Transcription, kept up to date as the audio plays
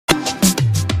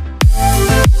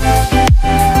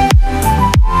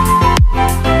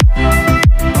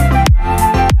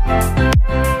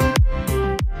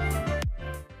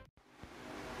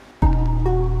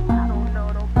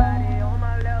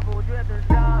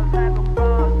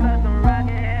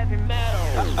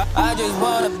just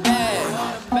want a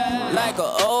bag, like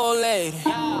an old lady.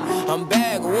 I'm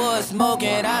backwoods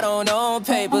smoking, I don't own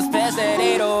papers, pass that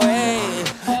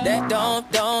 808. That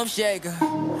don't shake her.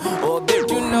 Oh, bitch,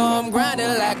 you know I'm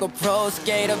grinding like a pro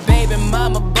skater. Baby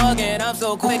mama bugging, I'm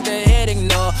so quick to hit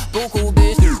ignore. Buku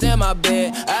bitches in my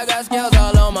bed, I got scales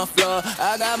all on my floor.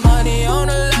 I got money on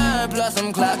the line, plus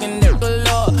I'm clocking it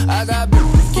below. I got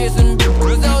bitches kissing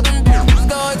bitches, all them bitches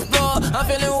go explore. I'm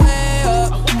feeling way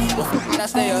up, I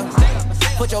stay up.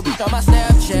 Put your bitch on my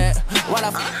Snapchat while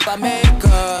I make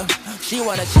her. She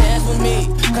want a chance with me,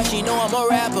 cause she know I'm a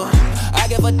rapper. I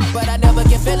give a but I never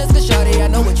get feelings, cause shorty, I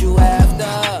know what you after.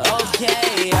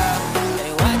 Okay,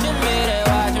 they watching me, they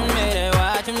watching me, they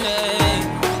watching me.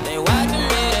 They watching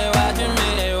me, they watching me,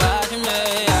 they watching me.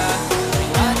 They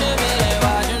watching me, they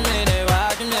watching me, they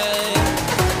watching me.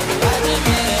 They watching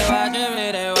me, they watching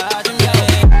me, they watching me.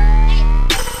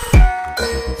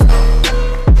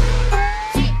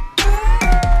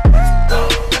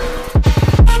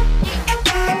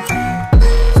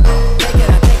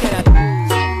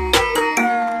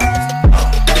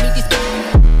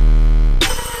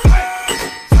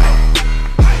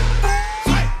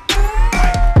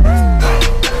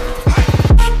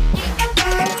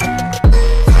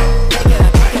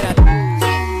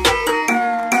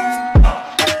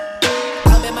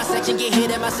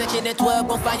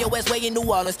 In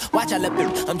New Orleans, watch I look.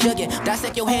 I'm jugging,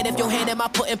 dissect your hand if your hand am I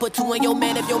putting, put two in your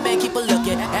man if your man keep a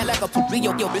looking. Act like a poopy,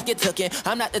 your bitch get tookin'.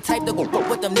 I'm not the type to go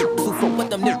with them niggas who fuck with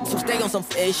them niggas who stay on some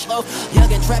fish. Oh,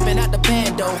 young and trapping out the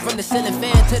bando, from the ceiling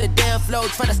fan to the damn floor,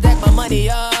 trying to stack my money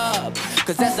up,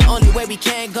 cause that's the only way we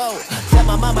can go. Tell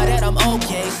my mama that I'm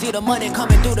okay, see the money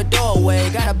coming through the doorway.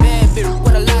 Got a bad bitch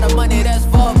with a lot of money, that's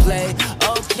foreplay.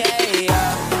 Okay,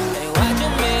 they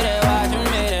watching me, they watching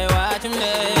me, they watching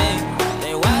me.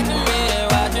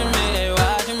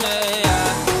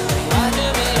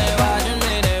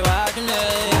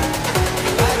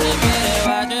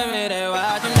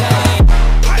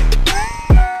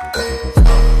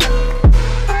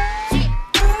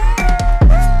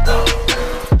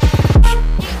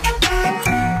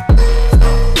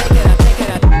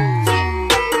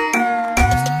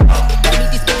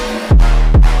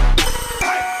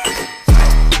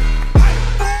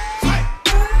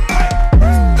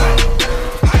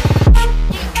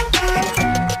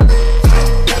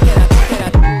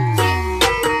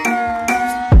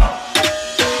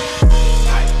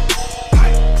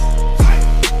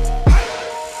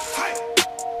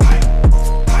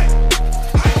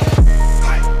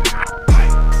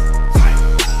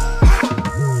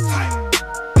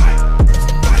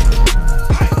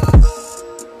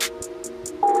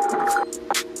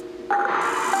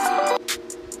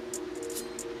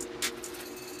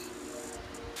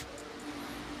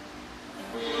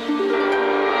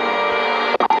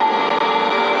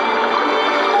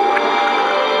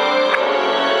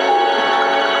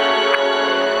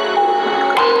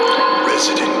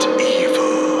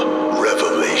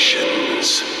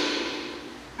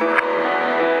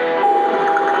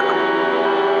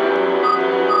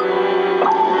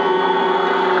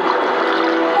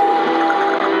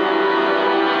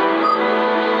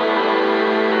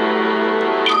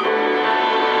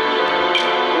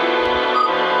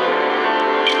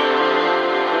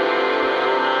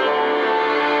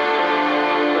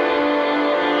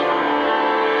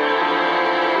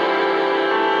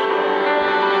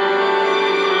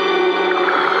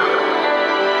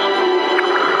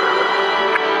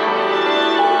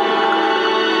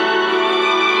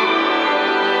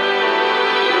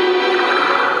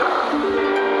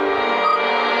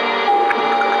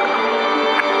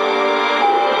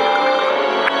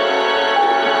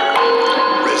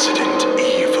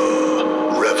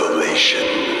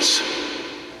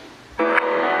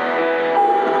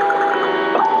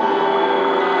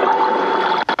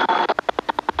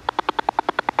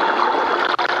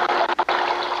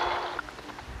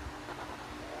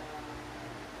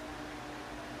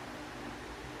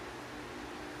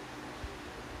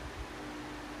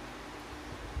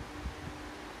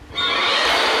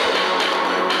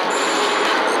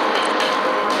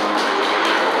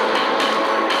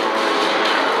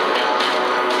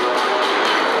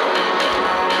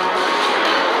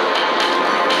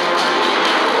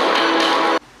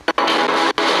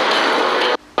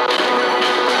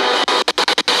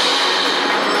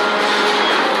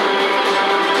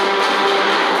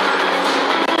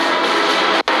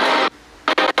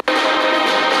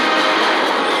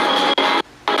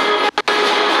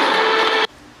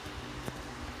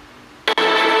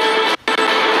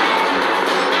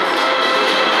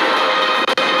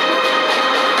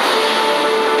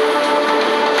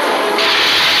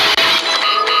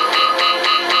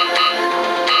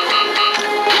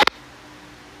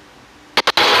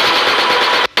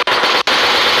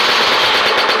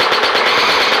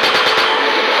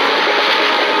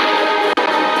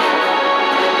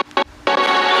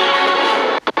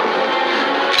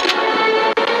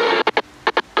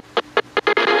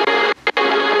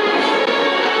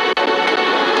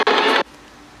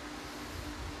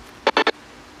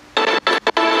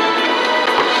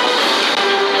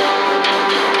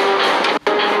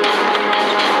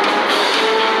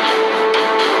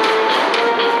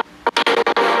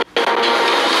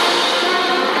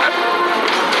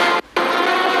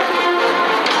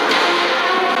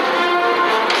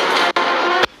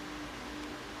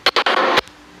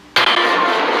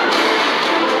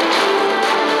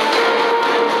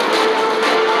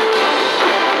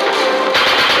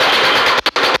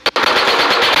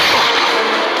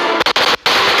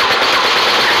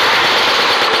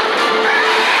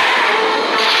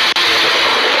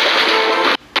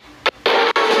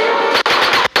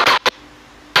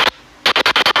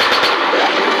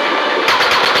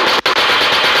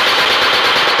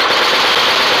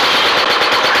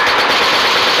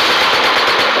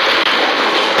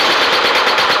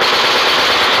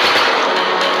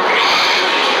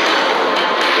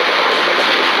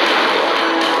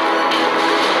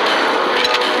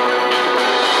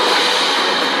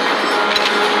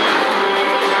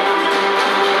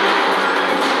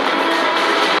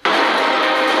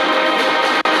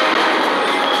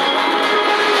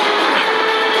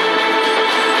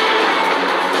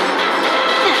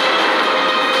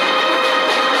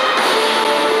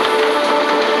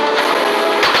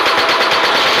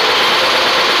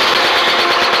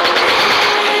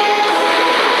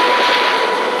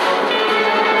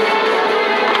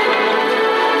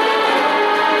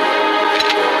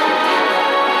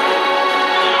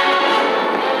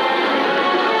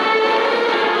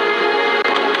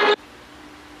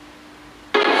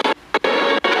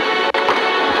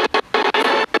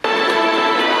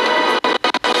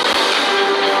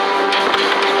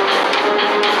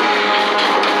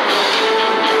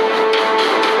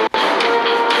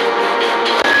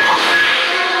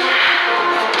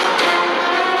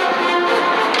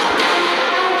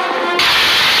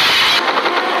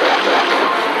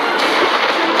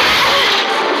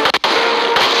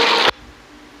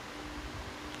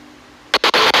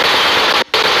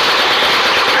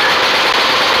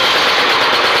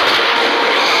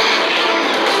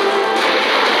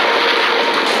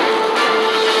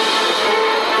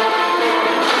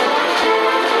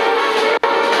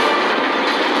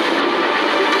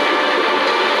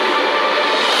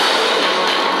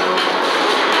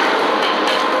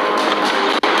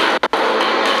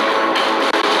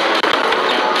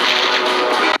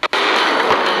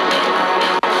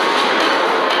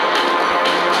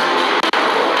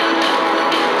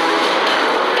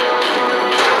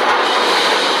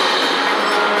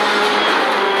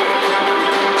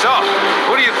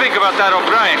 about that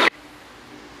O'Brien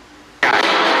guy?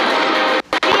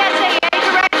 PSAA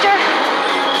director?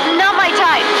 Not my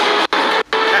type.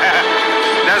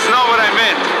 That's not what I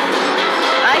meant.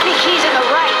 I think he's in the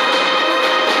right.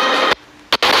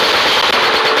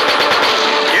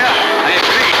 Yeah, I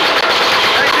agree.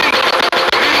 I think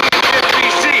reading the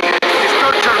FBC is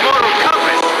towards your moral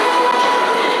compass.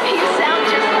 You sound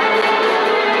just like him.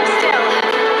 Still,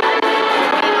 I believe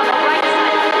being on the right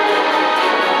side.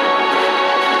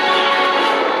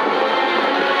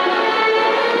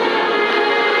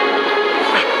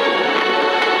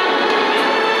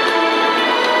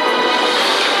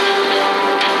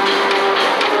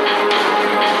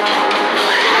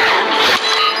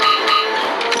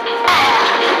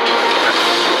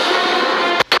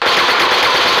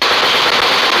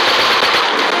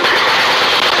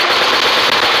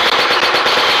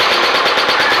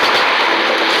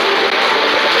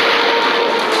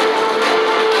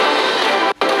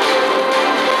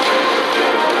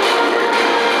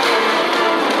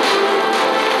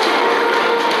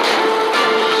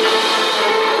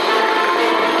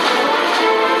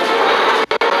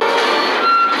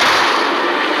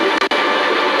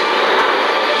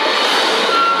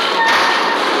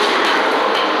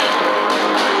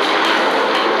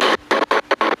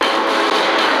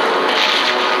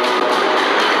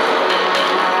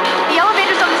 The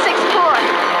elevator's on the 6th floor.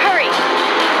 Hurry.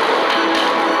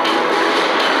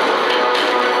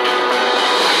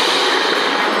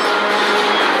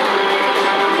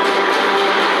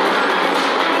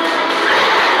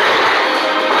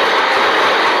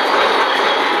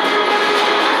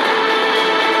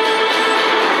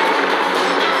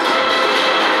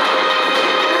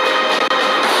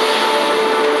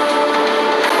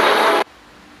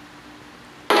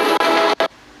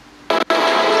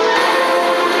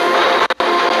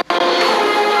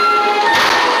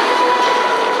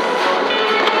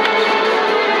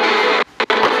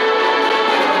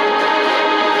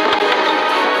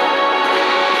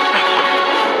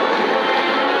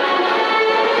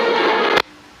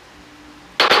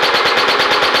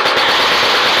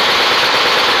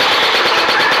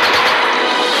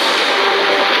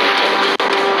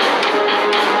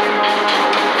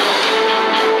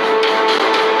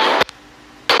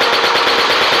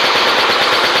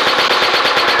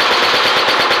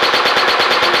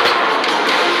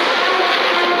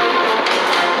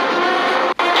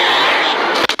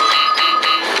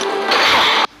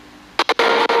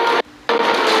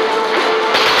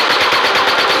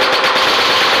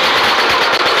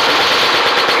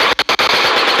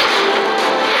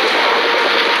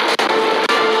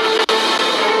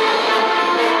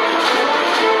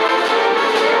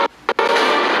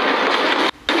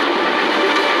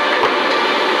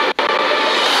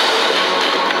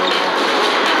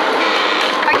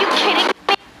 Are you kidding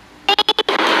me?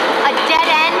 A dead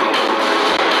end?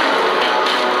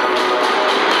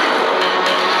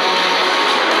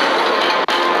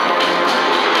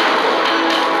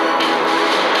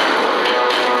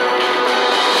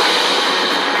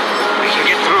 We can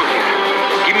get through here.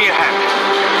 Give me a hand.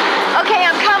 Okay,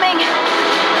 I'm coming.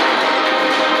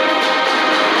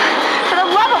 For the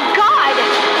love of God!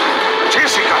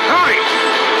 Jessica, hurry!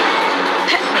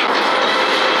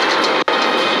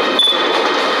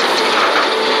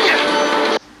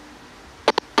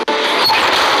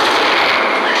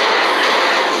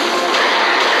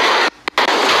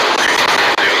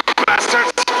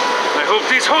 Bastards! I hope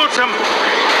this holds them.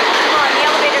 Come on, the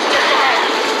elevator's just ahead.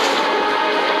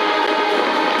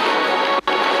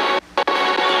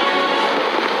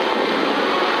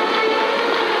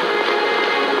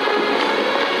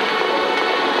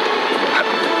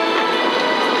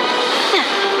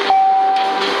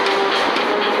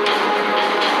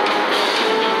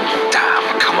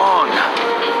 Damn, come on.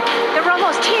 They're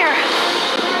almost here.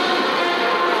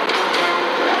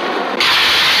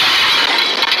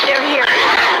 They're here.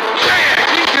 Hey, I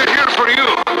think they're here for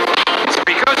you.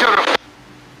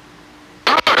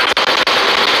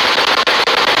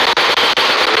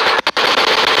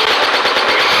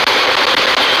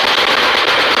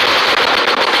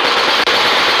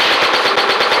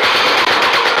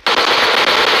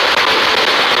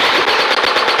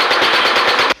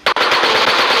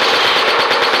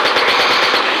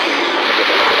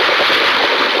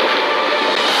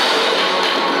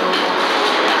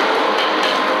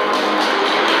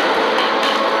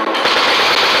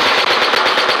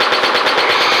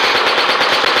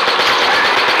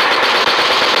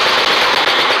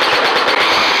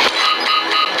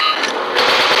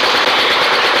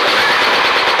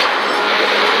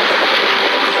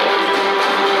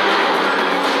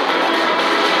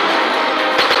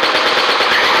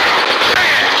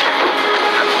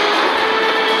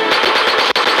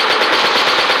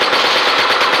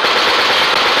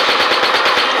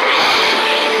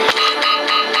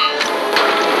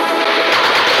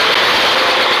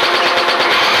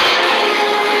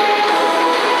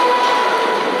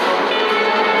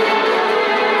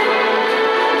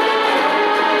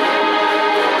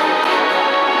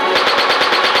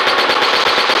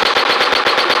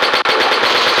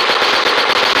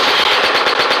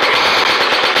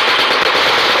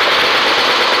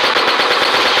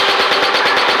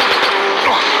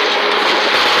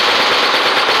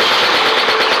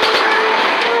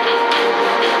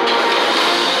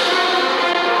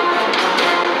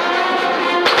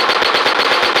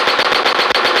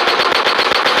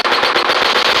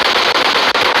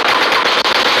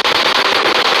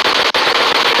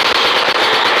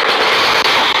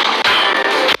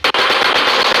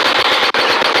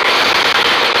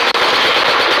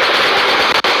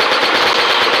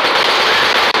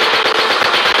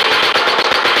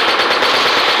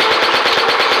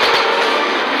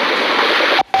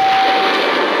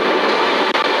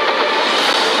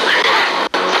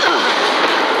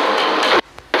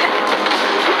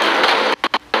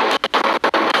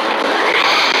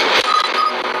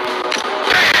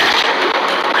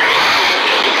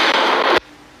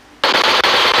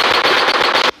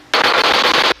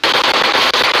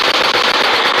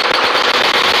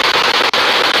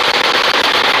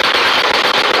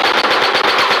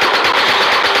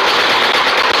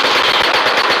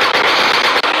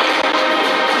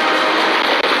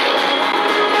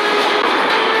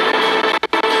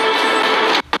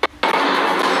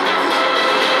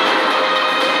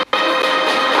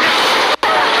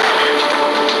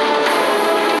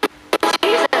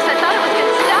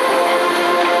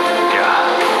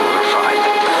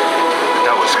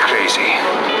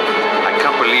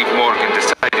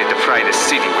 the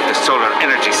city with the solar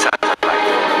energy satellite.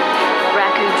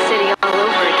 Raccoon City all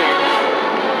over again.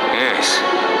 Yes.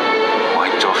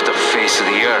 Wiped off the face of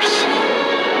the earth.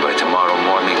 By tomorrow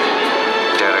morning,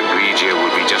 Terra Grigia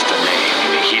will be just a name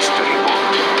in the history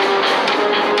book.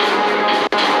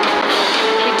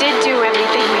 We did do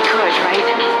everything we could, right?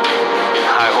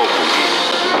 I hope we did.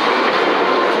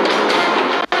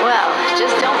 Well,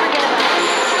 just don't forget about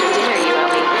the dinner you owe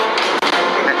me.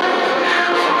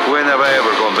 When have I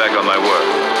ever gone back on my word?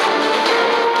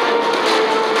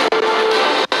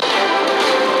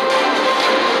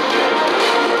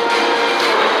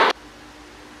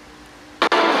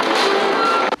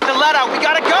 The let out, we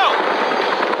gotta go!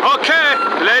 Okay,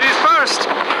 ladies first.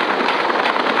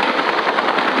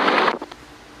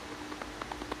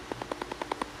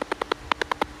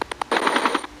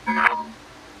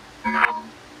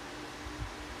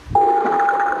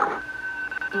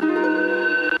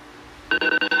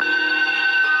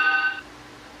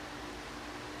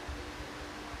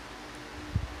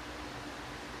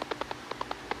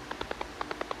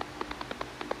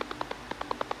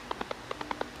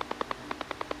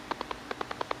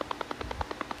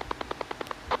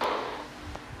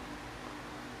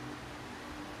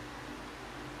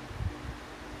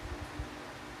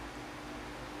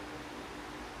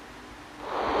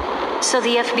 So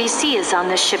the FBC is on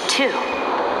this ship too.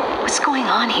 What's going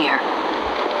on here?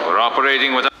 We're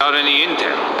operating without any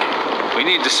intel. We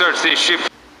need to search this ship